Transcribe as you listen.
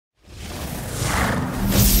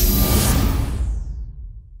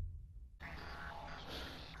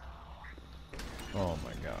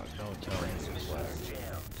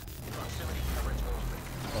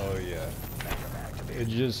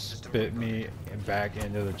just spit me back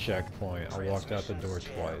into the checkpoint. I walked out the door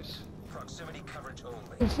twice. Proximity coverage only.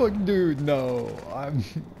 Oh, fuck, dude, no.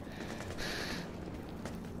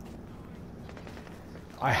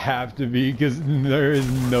 I have to be, because there is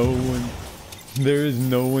no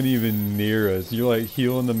one even near us. You're like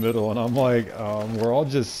heel in the middle, and I'm like, we're all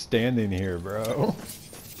just standing here, bro.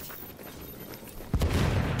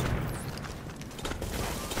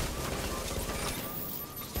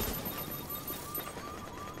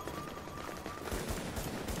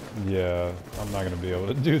 Yeah, I'm not gonna be able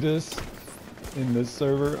to do this in this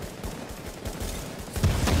server.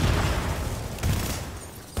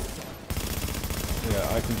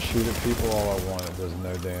 Yeah, I can shoot at people all I want. It does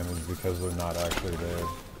no damage because they're not actually there.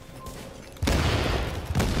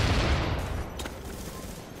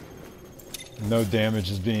 No damage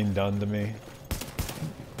is being done to me.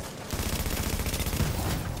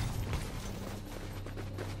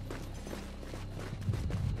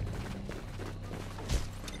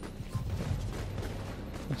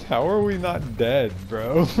 How are we not dead,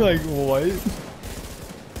 bro? Like, what?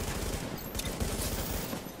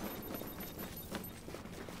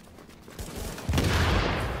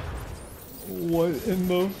 What in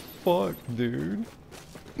the fuck, dude?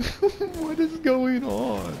 What is going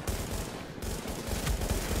on?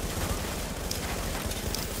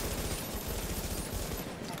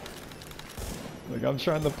 Like, I'm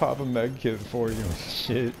trying to pop a med kit for you and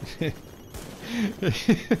shit.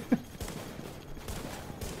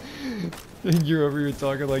 You're over here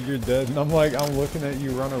talking like you're dead, and I'm like, I'm looking at you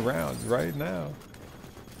run around right now.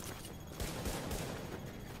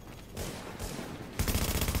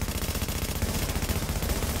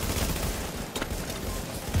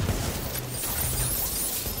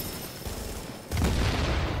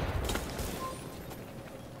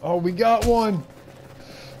 Oh, we got one!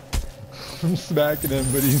 I'm smacking him,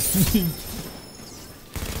 but he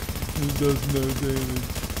does no damage.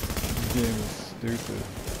 This game is stupid.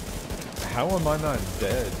 How am I not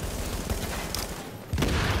dead?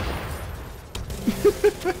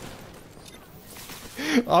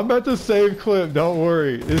 I'm about to save clip, don't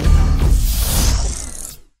worry.